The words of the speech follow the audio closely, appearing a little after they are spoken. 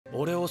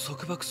俺を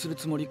束縛する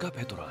つもりか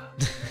ペトラ。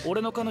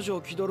俺の彼女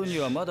を気取るに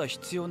はまだ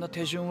必要な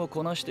手順を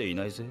こなしてい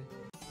ないぜ。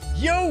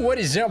 Yo, what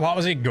is up?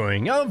 How's it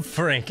going? I'm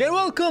Frank and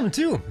welcome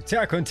to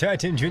Attack on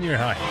Titan Junior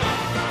High.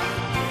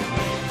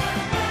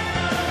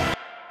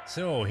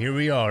 So here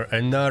we are,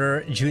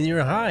 another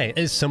junior high.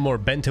 Is some more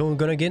bento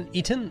gonna get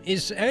eaten?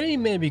 Is Annie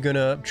maybe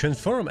gonna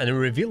transform and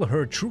reveal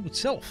her true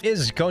self?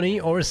 Is Connie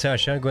or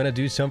Sasha gonna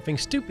do something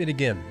stupid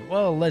again?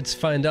 Well, let's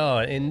find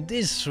out in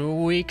this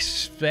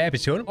week's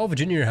episode of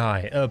Junior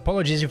High.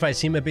 Apologies if I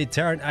seem a bit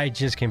tired, I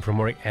just came from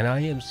work and I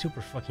am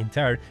super fucking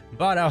tired,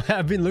 but I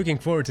have been looking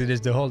forward to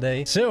this the whole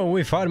day. So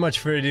without much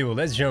further ado,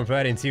 let's jump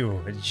right into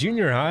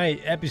Junior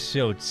High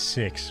episode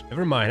 6.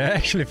 Never mind, I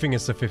actually think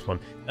it's the 5th one.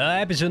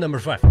 Episode number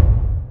 5.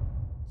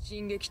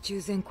 進撃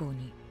中前校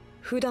に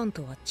普段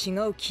とは違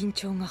う緊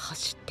張が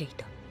走ってい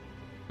た。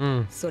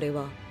それ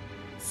は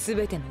す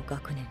べての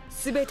学年、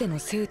すべての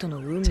生徒の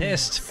運命を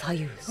左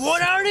右する。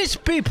What are these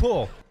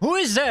people? Who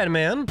is that,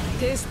 man?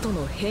 テスト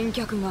の返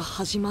却が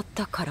始まっ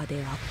たから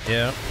であった。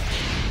Yeah.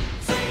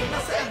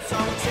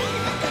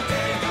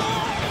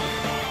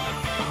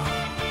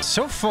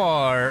 So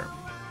far,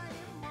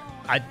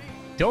 I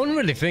don't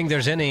really think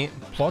there's any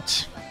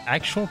plot,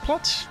 actual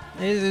plot.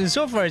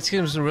 So far it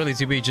seems really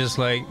to be just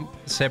like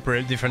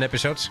separate different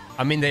episodes.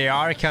 I mean, they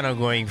are kind of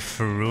going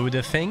through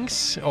the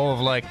things of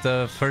like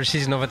the first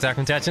season of Attack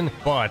on Titan,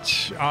 but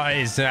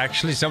is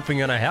actually something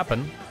gonna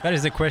happen? That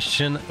is the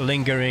question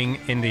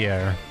lingering in the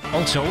air.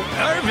 Also,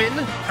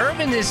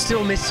 Irvin is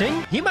still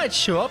missing. He might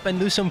show up and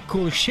do some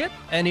cool shit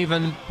and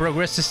even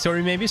progress the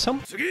story maybe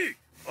some.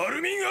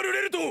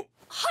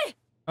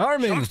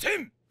 Armin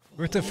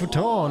with the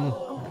futon.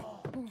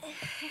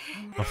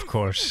 Of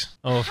course,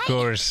 of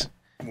course.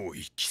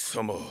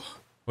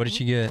 What did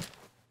you get?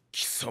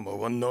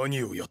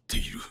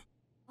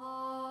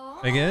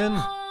 Again?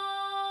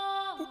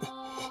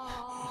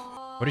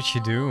 What did she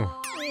do?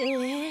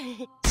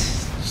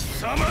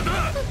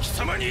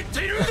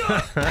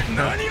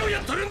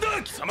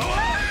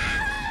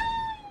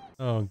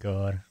 Oh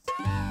god.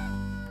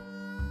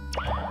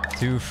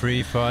 2,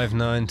 3, 5,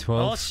 9,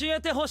 12.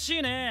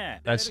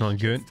 That's not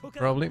good,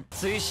 probably.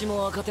 追試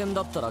も赤点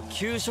だったら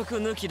給食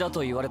抜きだ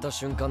と言われた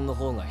瞬間の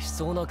方が悲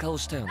壮な顔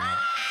したよな。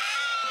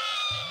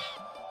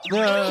お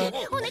願いで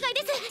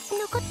す。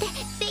残って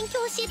勉強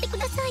教えてく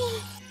ださい。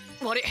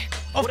悪い。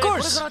 Of 俺こ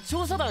れ course. から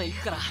調査団行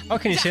くから。 How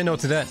can you say no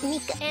to that? ミ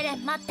カエレ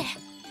ン待って。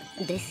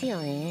ですよ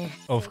ね。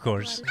Of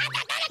course. 誰か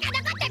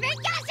残って勉強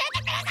教え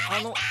てくださ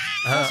い。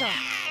サシャ。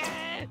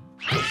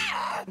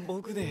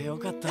僕でよ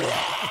かった。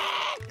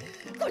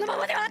このま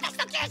までは私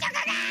の給食が。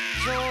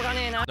しょうが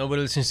ねえな。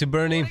 Nobody listens to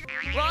Bernie.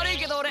 悪い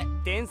けど俺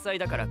天才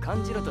だから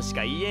感じろとし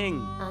か言え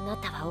ん。あな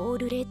たはオー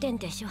ル0点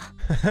でしょ。そ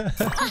うだよ。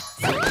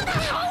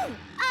アル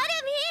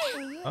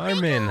ミン。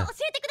 Armin. 教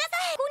えてくださ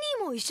い。コ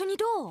ニーも一緒に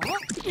どう？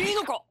いい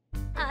のか？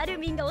アル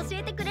ミンが教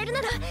えてくれる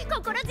なら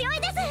心強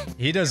いです。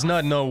 He does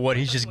not know what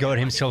he just got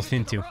himself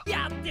into.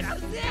 やってらん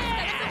ぜ。言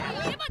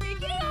えばで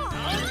きるよ。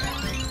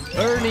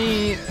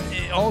 Ernie,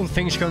 all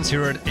things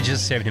considered,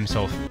 just saved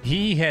himself.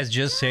 He has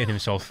just saved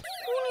himself.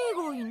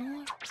 コニーがい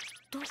ない。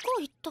どこ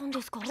行ったん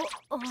ですか？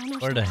あの人。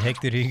 Where the heck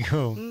did he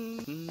go?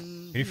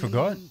 He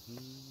forgot?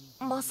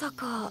 まさ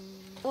か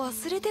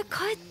忘れて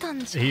帰った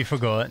んじゃ。 He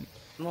forgot.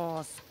 も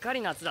うすっか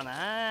り夏だ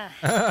な。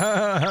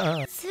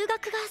数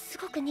学がす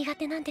ごく苦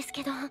手なんです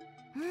けど。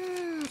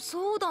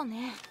そうだ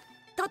ね。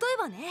例え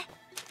ばね、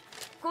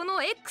こ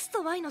の X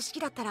と Y の式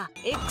だったら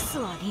X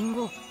はリン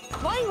ゴ、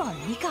Y は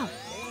みかん。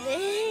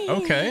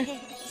Okay.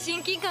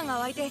 親近感が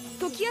湧いて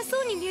解きやす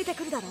そうに見えて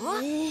くるだろ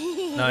う。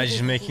 Now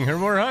he's making her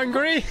more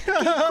hungry.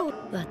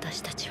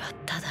 私たちは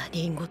ただ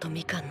リンゴと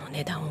みかんの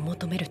値段を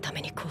求めるた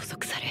めに拘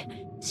束され、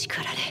叱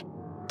られ、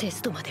テ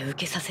ストまで受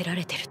けさせら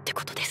れてるって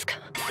ことですか？な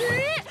ん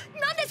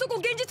でそこ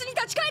現実に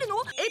立ち返るの？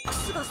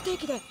 X がステー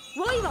キで Y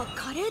は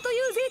カレーと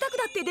いう贅沢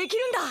だってでき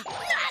るんだ。なんと！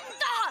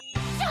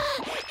じゃあ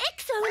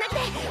X はうなぎ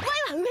で Y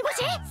は梅干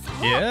し？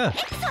 Yeah.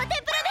 X は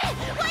天ぷら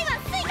で Y は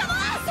スイカも。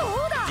そ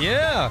うだ。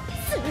 Yeah.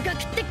 数学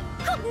って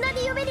こんな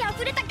に夢にあ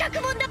ふれた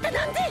学問だった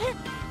なんて。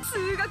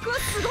数学は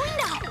すごいん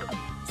だ。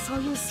そ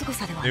ういう凄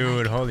さではない。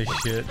 Dude, holy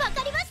shit. わ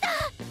かりました。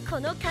こ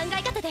の考え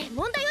方で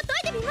問題を解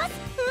いてみます。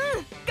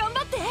頑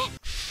張って。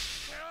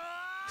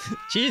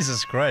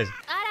Jesus Christ.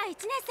 あら、1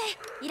年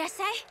生いらっし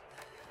ゃい。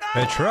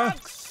 Petra?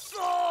 くそ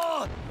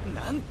ー、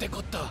なんてこ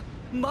った。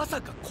ま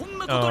さかこん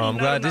なこ Oh, と I'm に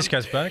なる glad なん this て。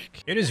 guy's back.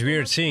 It is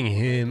weird seeing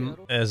him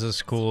as a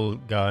school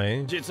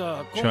guy. 実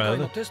は今回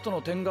のテスト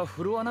の点が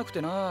振るわなく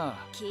てな。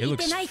 He 聞い looks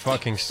てないって。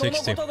 fucking そのこ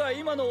 60. とが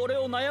今の俺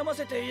を悩ま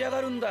せて嫌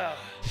がるんだ。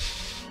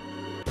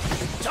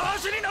調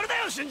子に乗るな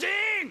よ新人。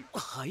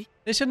はい。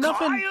 They said こ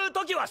う nothing. いう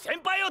時は先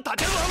輩を立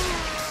てるわ。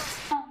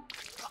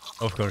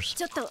 Of course.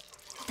 ちょっと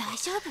大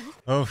丈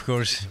夫？ Of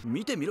course.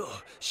 見てみろ、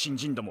新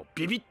人ども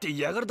ビビって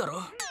嫌がるだ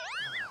ろ。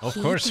 Of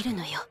聞い course. てる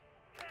のよ。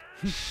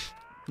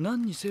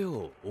何にせ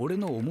よ俺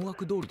の思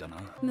惑通りだな。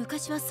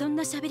昔はそん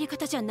な喋り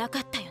方じゃな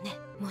かったよね。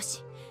も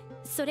し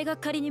それが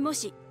仮にも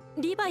し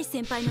リヴァイ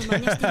先輩の真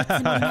似してるつも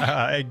り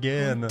だ。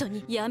Again. 本当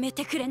にやめ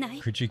てくれない？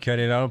 Could you cut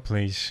it out,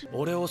 please?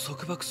 俺を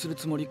束縛する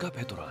つもりか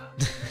ペトラ。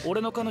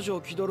俺の彼女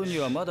を気取るに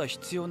はまだ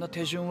必要な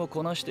手順を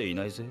こなしてい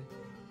ないぜ。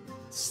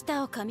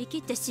舌を噛み切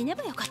って死ね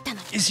ばよかった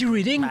のに。 Is he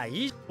reading? まあ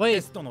いい。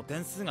テストの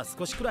点数が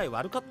少しくらい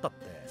悪かったっ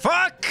て。Fuck!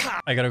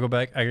 I gotta go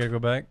back. I gotta go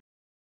back.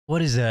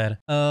 What is that?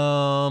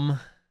 Alright,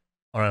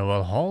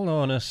 well, hold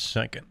on a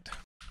second.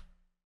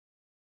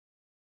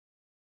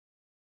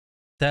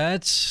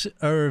 That's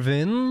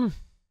Irvin.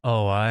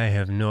 Oh, I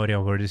have no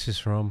idea where this is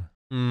from.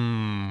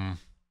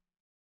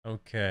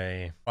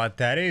 Okay. But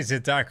that is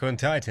Attack on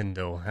Titan,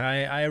 though.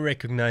 I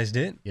recognized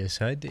it.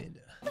 Yes, I did.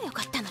 よ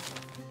かったのに。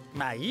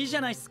まあいいじ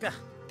ゃないっすか。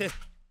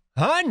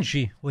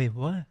Hanji! Wait,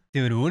 what?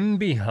 Dude, wouldn't it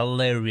be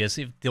hilarious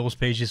if those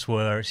pages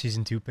were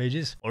season 2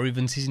 pages? Or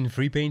even season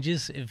 3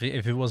 pages, if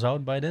it was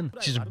out by then?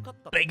 Just a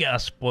big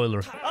ass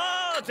spoiler.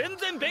 全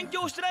然勉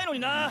強してないのに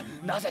な。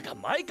なぜか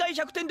毎回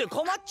100点で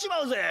困っち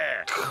まうぜ。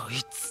こい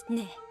つ。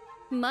ね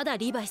え、まだ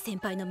リヴァイ先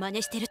輩の真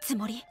似してるつ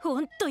もり？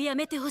ほんとや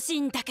めてほしい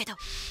んだけど。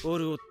オ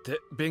ルオって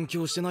勉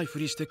強してないふ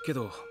りしてっけ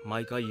ど、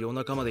毎回夜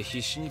中まで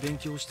必死に勉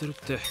強してるっ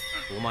て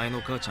お前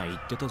の母ちゃん言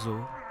ってた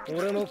ぞ。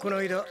俺もこの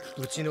間、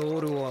うちのオ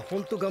ルオはほ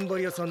んと頑張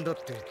り屋さんだ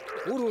って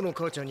オルオの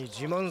母ちゃんに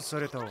自慢さ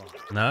れたわ。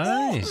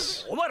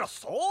Nice. お前ら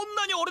そん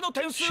なに俺の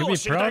点数 Should be を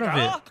知りたい proud of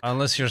it. か？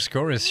 Unless your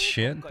score is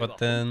shit, but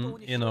then,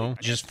 you know,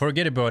 just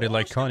forget about it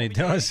like Connie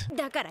does.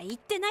 だから言っ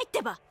てないっ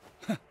てば。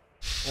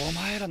お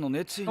前らの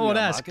熱意に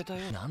は負けた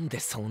よ。なん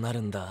でそうな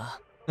るんだ？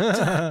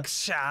く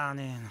しゃー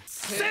ねえな。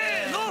せ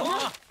ーの。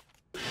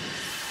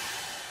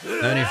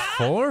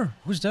 94?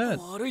 Who's that?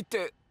 悪いっ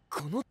て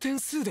この点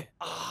数で。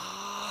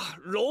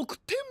6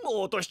点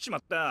も落としちま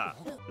った。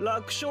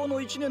楽勝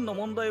の1年の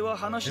問題は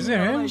話にな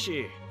らない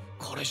し、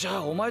これじゃ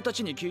あお前た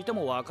ちに聞いて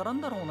もわから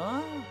んだろう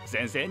な。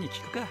先生に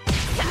聞くか。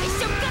最初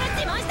か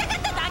ら自慢したか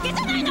っただけ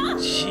じゃないの。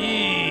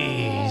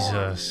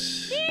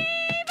 Jesus.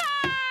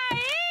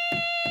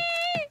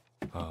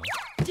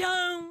 じ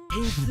ゃん。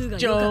点数が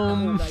良かった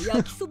方が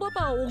焼きそば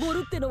パンをおご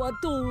るってのは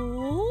ど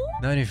う？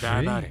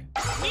 93?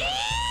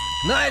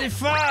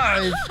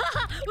 95!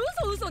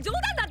 嘘冗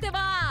談だって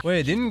ば。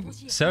 Wait,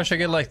 didn't Sasha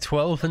get like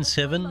 12 and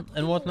 7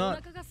 and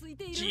whatnot?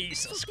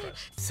 Jesus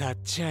Christ. さっ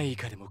ちゃいい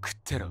かでも食っ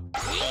てろ。何言っ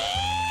てる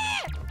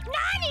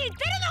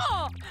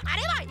の？あ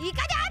れはイ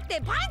カであっ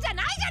てパンじゃ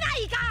ないじゃな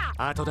いか。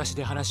後出し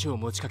で話を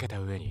持ちかけた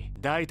上に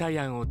代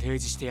替案を提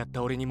示してやっ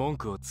た俺に文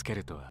句をつけ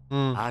るとは、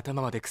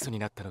頭までクソに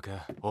なったの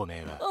かおめ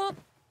えは。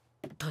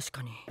確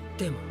かに。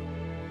でも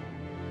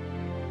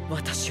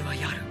私は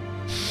やる。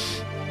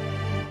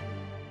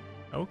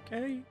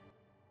 Okay.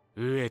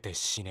 飢えて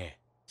死ね。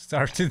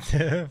 Started death. イ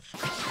エーイ！リヴァ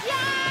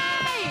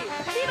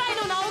イ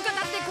の名をかか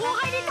って後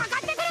輩にたか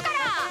ってくるから。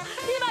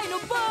リヴァイの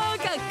バー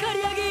カ刈り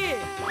上げ。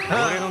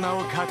俺の名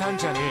をかたん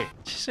じゃねえ。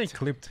 Did you say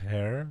clipped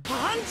hair?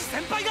 パンチ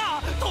先輩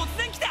が突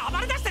然来て暴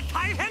れ出して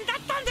大変だっ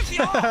たんです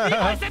よ。リヴ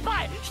ァイ先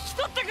輩引き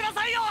取ってくだ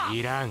さいよ。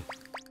いらん。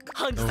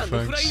ハンジさん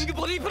のフライング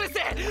ボディープレス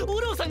でオ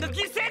ルオさんが犠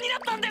牲にな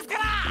ったんですから。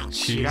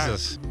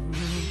 Jesus.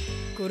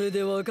 これ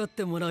で分かっ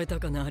てもらえた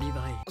かな、リヴ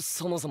ァイ。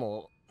そもそ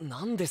も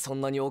なんでそ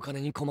んなにお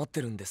金に困っ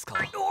てるんですか？お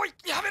い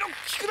やめろ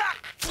聞くな。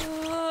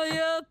ああ、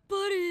やっぱ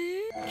り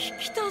聞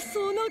きた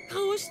そうな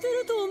顔して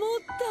ると思っ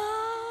た。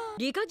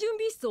理科準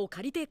備室を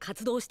借りて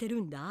活動してる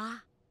ん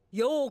だ。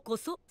ようこ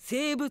そ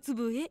生物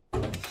部へ。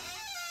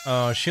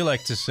 Oh, she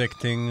liked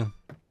dissecting.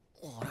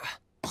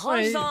 ハ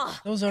ンジさ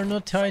ん。 Those are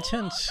not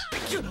Titans.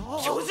 教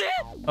授？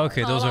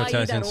 Okay, those are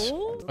Titans.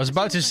 I was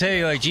about to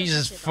say, like,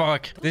 Jesus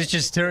fuck. This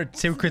just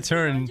took a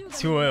turn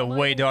to a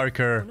way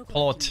darker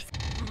plot.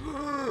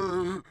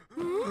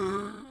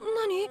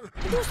 何？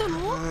どうしたの？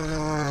先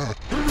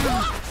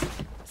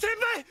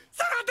輩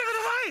下がってくだ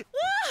さい。今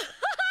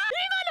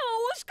のは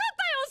惜しかっ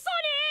たよ、ソ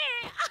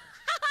ニー。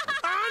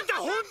あんた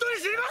本当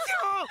に死にます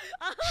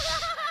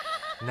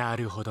よ。な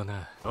るほど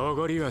な。お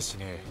ごりはし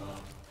ねえ。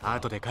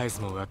後で返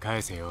すもんは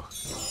返せよ。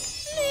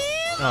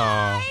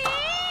Oh.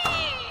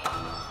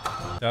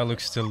 That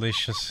looks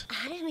delicious.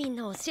 アルミン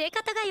の教え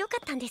方が良か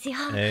ったんですよ。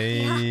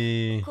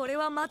 Hey. これ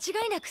は間違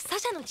いなくサ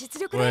シャの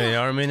実力だ Wait,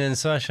 よ。 Armin and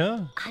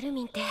Sasha? アル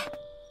ミンって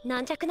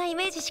軟弱なイ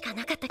メージしか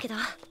なかったけど、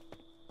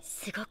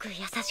すごく優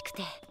しく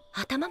て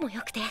頭も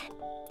良くて素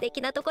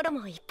敵なところ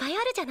もいっぱいあ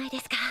るじゃないで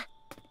すか。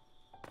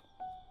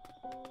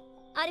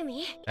アル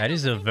ミン、 That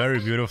is a very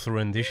beautiful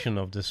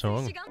rendition of the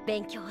song.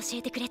 勉強を教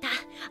えてくれた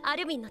ア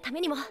ルミンのた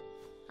めにも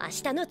明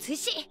日の追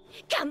試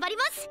頑張り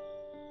ます。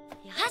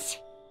よし。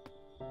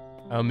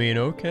 I mean,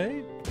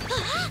 okay. こ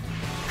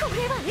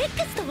れは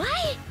X と Y。 こ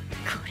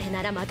れ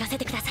なら任せ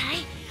てくださ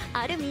い。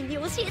アルミンに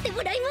教えて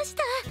もらいまし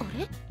た。あ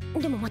れ？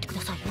でも待ってく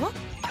ださいよ。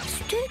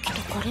ステーキ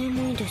とカレー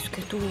もいいです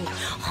けど、ハ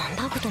ン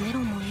バーグとメロ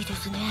ンもいいで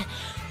すね。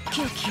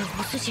ケーキや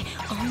お寿司、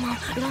あんまん、ラ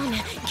ーメン、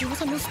餃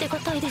子も捨てが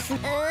たいです。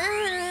今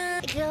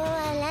日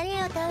は何を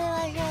食べ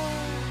ましょ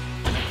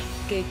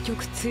う。結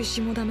局追試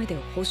もダメで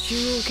補習を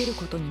受ける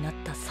ことになっ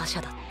たサシ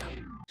ャだった。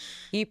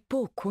一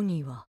方コ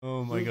ニーは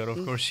Oh my god,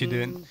 of course she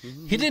didn't.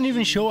 He didn't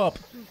even show up.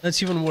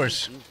 That's even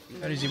worse.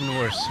 That is even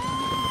worse.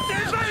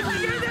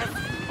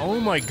 Oh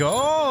my god!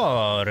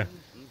 god!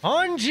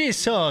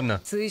 Hanji-san!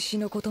 追試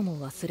のこと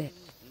も忘れ、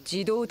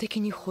自動的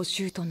に補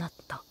修となっ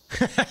た。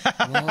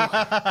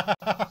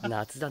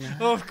夏だな。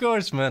Of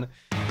course, man.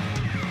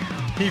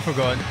 He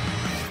forgot.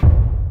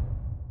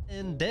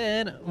 And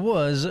that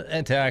was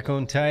Attack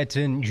on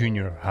Titan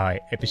Junior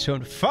High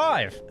Episode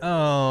 5.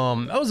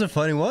 That was a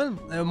funny one.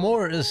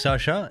 More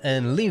Sasha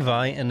and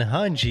Levi and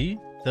Hanji,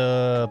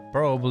 the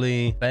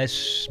probably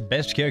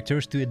best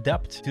characters to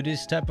adapt to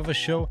this type of a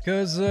show,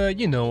 because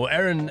you know,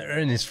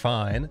 Eren is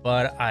fine,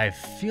 but I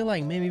feel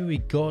like maybe we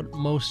got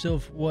most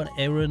of what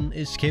Eren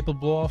is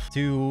capable of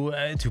to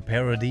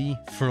parody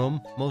from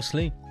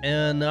mostly,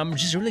 and I'm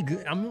just really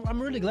good.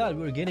 I'm really glad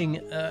we're getting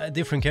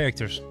different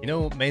characters, you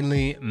know,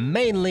 mainly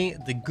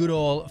the good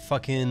old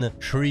fucking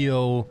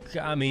trio.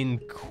 I mean,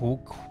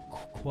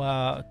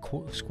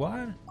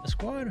 squad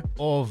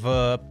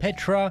of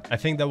Petra. I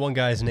think that one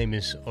guy's name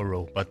is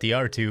Oro, but the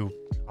R2,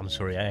 I'm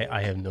sorry,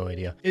 I have no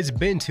idea. It's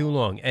been too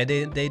long, and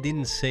they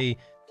didn't say.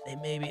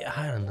 Maybe,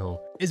 I don't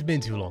know. It's been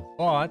too long.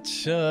 But,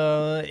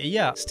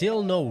 yeah,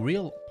 still no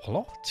real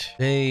plot.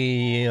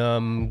 They,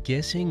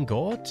 guessing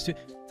got to...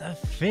 The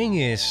thing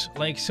is,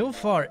 like, so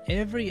far,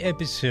 every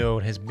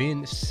episode has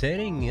been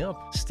setting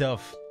up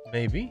stuff,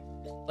 maybe.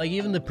 Like,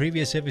 even the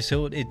previous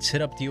episode, it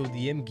set up the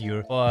ODM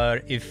gear,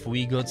 but if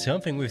we got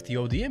something with the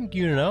ODM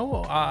gear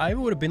now, I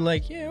would have been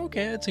like, yeah,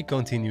 okay, it's a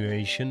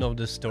continuation of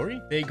the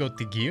story. They got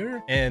the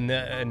gear, and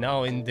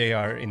now they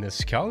are in the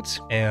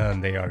scouts,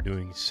 and they are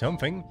doing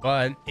something,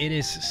 but it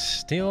is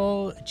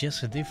still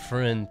just a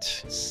different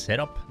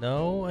setup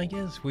now, I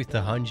guess, with the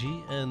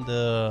Hanji and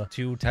the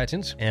two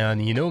Titans.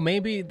 And, you know,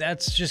 maybe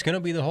that's just gonna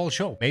be the whole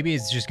show. Maybe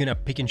it's just gonna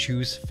pick and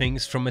choose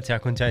things from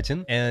Attack on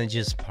Titan and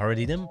just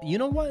parody them. You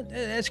know what?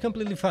 That's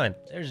completely fine.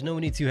 There's no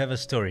need to have a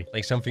story,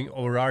 like something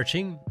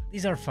overarching.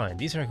 These are fine.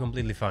 These are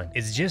completely fine.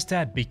 It's just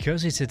that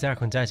because it's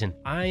Attack on Titan,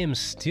 I am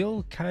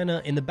still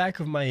kinda in the back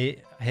of my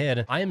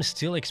head, I am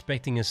still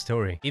expecting a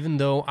story, even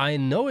though I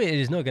know it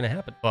is not gonna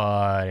happen.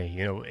 But,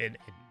 you know, it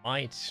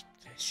might.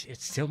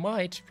 It still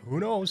might. Who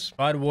knows?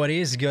 But what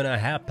is gonna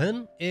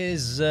happen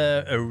is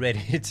a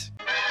Reddit.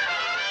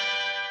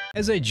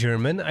 As a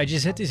German, I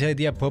just had this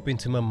idea pop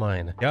into my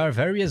mind. There are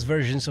various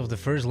versions of the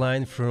first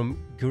line from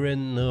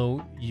Guren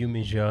no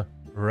Yumija,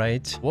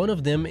 right? One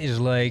of them is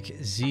like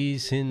Sie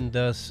sind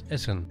das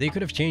Essen. They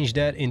could have changed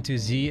that into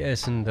Sie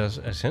essen das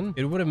Essen.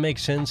 It would have made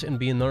sense and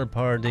be another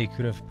part they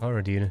could have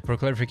parodied. For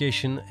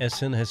clarification,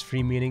 Essen has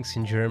 3 meanings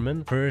in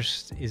German.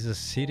 First is a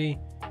city.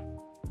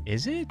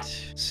 Is it?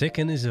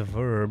 Second is a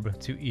verb,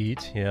 to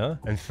eat, yeah.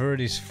 And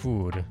third is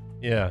food.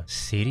 Yeah,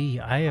 city?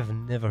 I have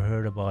never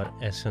heard about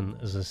Essen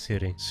as a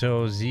city.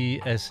 So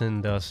Sie essen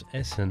das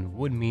Essen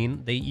would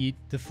mean they eat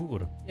the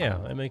food. Yeah,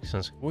 that makes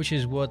sense. Which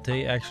is what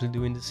they actually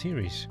do in the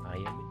series. I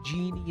am a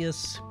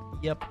genius.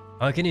 Yep.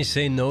 How can you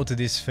say no to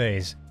this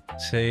phase?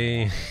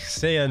 Say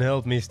and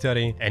help me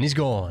study. And he's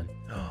gone.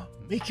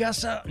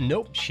 Mikasa?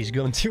 Nope, she's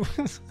gone too.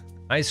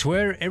 I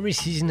swear every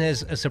season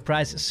has a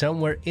surprise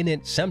somewhere in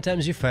it.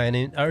 Sometimes you find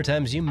it, other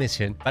times you miss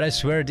it. But I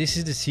swear this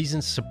is the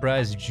season's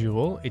surprise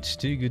jewel. It's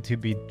too good to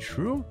be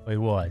true? Wait,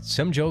 what?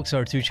 Some jokes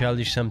are too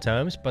childish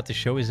sometimes, but the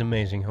show is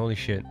amazing. Holy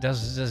shit.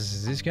 Does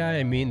this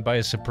guy mean by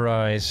a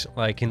surprise,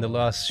 like in the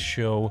last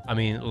show,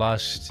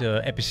 last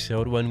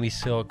episode when we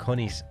saw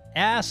Connie's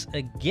ass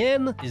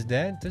again? Is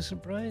that the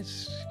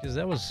surprise? Because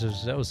that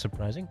was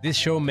surprising. This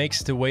show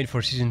makes the wait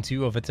for season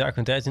 2 of Attack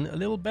on Titan a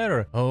little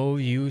better. Oh,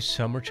 you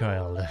summer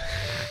child.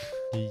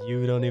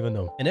 You don't even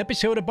know. An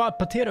episode about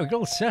Potato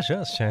Girl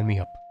Sasha? Sign me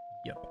up.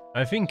 Yep.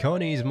 I think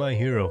Connie is my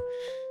hero.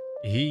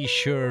 He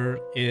sure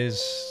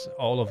is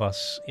all of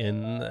us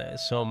in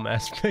some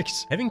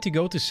aspects. Having to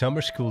go to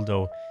summer school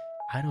though,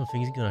 I don't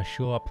think he's gonna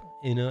show up,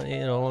 in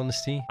all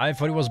honesty. I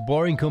thought it was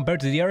boring compared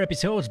to the other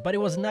episodes, but it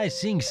was nice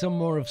seeing some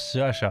more of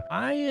Sasha.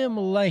 I am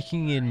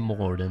liking it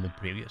more than the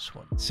previous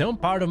one. Some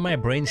part of my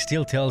brain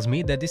still tells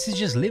me that this is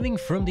just living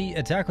from the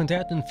Attack on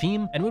Titan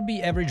theme and would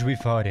be average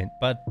without it,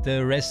 but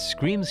the rest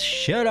screams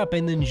shut up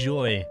and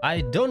enjoy.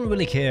 I don't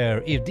really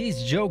care if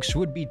these jokes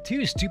would be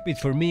too stupid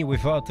for me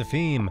without the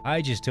theme.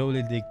 I just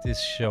totally dig this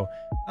show.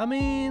 I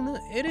mean,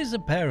 it is a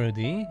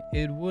parody.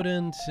 It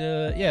wouldn't...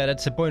 yeah,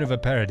 that's the point of a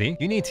parody.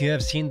 You need to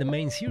have seen the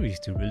main series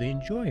to really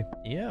enjoy.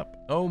 Yep.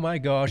 Oh my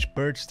gosh,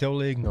 Bert's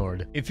totally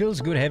ignored. It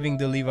feels good having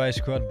the Levi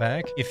squad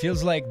back. It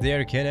feels like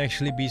there can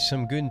actually be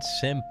some good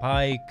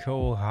senpai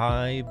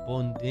kohai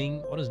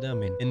bonding. What does that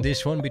mean? In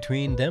this one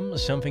between them,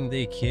 something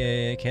they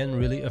can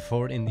really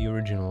afford in the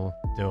original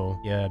though.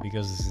 Yeah,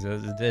 because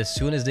as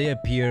soon as they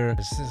appear,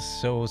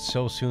 so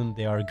soon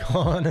they are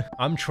gone.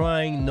 I'm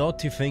trying not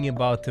to think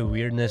about the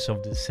weirdness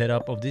of the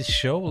setup of this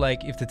show.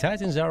 Like, if the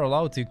Titans are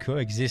allowed to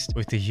coexist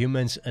with the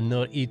humans and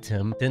not eat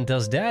them, then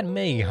does that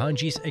make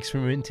Hanji's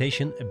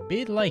experimentation a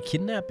bit like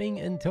kidnapping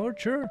and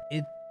torture?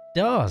 It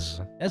does.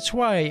 That's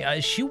why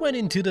she went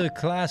into the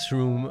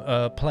classroom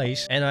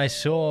place and I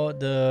saw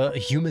the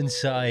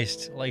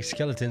human-sized like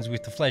skeletons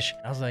with the flesh.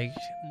 I was like,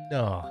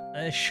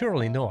 no,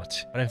 surely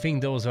not. But I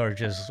think those are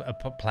just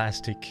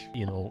plastic,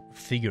 you know,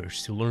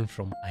 figures to learn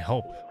from. I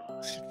hope.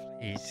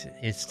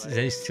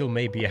 They still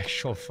may be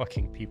actual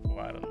fucking people.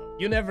 I don't know.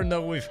 You never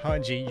know with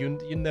Hanji.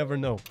 You never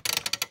know.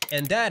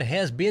 And that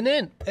has been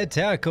it.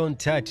 Attack on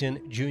Titan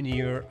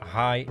Junior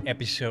High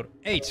episode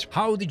 8.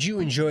 How did you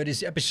enjoy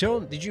this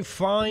episode? Did you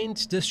find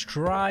the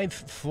strive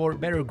for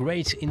better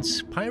grades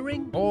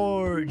inspiring?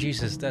 Or,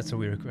 Jesus, that's a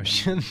weird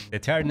question. The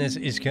tiredness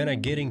is kinda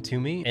getting to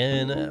me.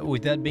 And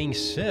with that being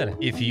said,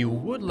 if you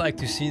would like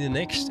to see the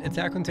next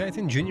Attack on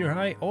Titan Junior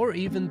High or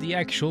even the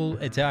actual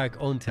Attack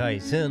on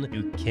Titan,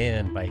 you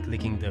can by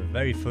clicking the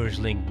very first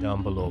link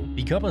down below.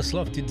 Become a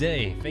Slav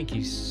today. Thank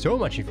you so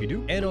much if you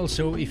do. And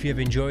also, if you have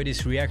enjoyed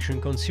this reaction,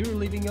 consider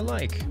leaving a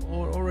like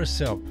or a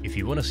sub if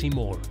you want to see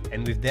more.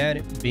 And with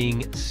that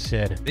being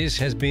said, this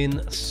has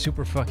been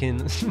super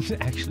fucking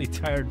actually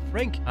tired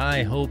Frank.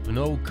 I hope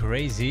no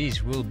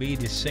crazies will be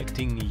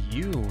dissecting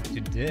you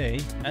today,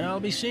 and I'll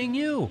be seeing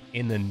you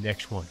in the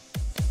next one.